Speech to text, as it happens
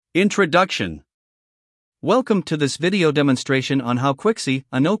Introduction. Welcome to this video demonstration on how Quixy,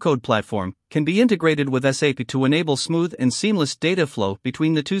 a no-code platform, can be integrated with SAP to enable smooth and seamless data flow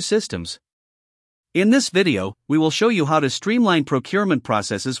between the two systems. In this video, we will show you how to streamline procurement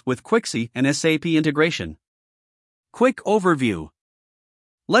processes with Quixy and SAP integration. Quick overview.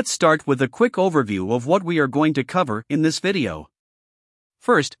 Let's start with a quick overview of what we are going to cover in this video.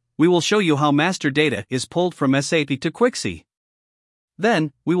 First, we will show you how master data is pulled from SAP to Quixy.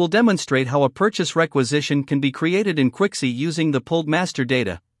 Then, we will demonstrate how a purchase requisition can be created in Quixy using the pulled master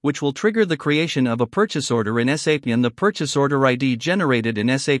data, which will trigger the creation of a purchase order in SAP, and the purchase order ID generated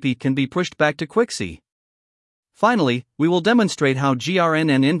in SAP can be pushed back to Quixy. Finally, we will demonstrate how GRN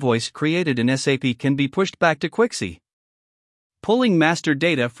and invoice created in SAP can be pushed back to Quixy. Pulling master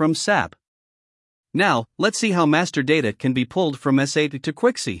data from SAP. Now, let's see how master data can be pulled from SAP to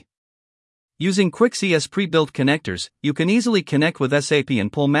Quixy. Using Quixy's pre-built connectors, you can easily connect with SAP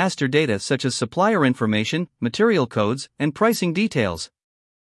and pull master data such as supplier information, material codes, and pricing details.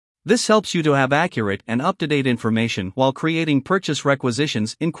 This helps you to have accurate and up-to-date information while creating purchase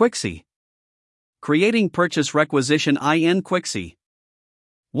requisitions in Quixy. Creating purchase requisition in Quixy.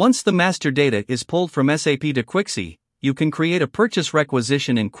 Once the master data is pulled from SAP to Quixy, you can create a purchase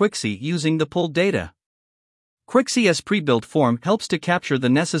requisition in Quixy using the pulled data. Quixy's pre-built form helps to capture the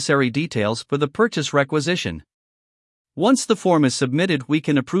necessary details for the purchase requisition. Once the form is submitted, we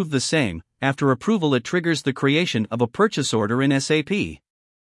can approve the same. After approval, it triggers the creation of a purchase order in SAP.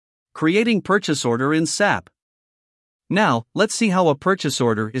 Creating purchase order in SAP. Now, let's see how a purchase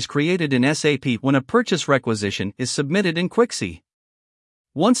order is created in SAP when a purchase requisition is submitted in Quixy.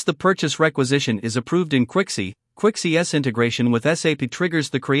 Once the purchase requisition is approved in Quixy, Quixy's integration with SAP triggers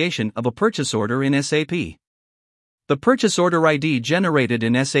the creation of a purchase order in SAP. The purchase order ID generated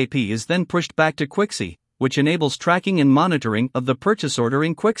in SAP is then pushed back to Quixy, which enables tracking and monitoring of the purchase order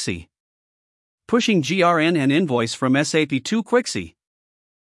in Quixy. Pushing GRN and invoice from SAP to Quixy.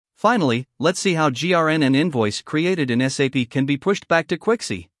 Finally, let's see how GRN and invoice created in SAP can be pushed back to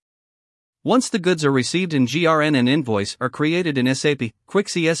Quixy. Once the goods are received and GRN and invoice are created in SAP,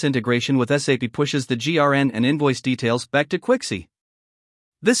 Quixy's integration with SAP pushes the GRN and invoice details back to Quixy.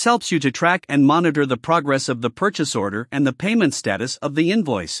 This helps you to track and monitor the progress of the purchase order and the payment status of the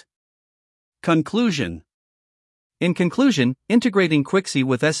invoice. Conclusion. In conclusion, integrating Quixy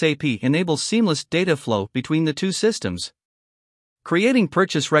with SAP enables seamless data flow between the two systems. Creating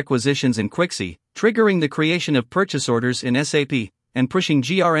purchase requisitions in Quixy, triggering the creation of purchase orders in SAP, and pushing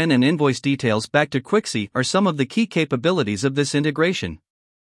GRN and invoice details back to Quixy are some of the key capabilities of this integration.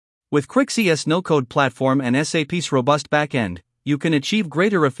 With Quixy's no-code platform and SAP's robust backend, you can achieve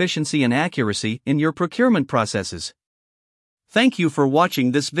greater efficiency and accuracy in your procurement processes. Thank you for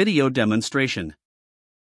watching this video demonstration.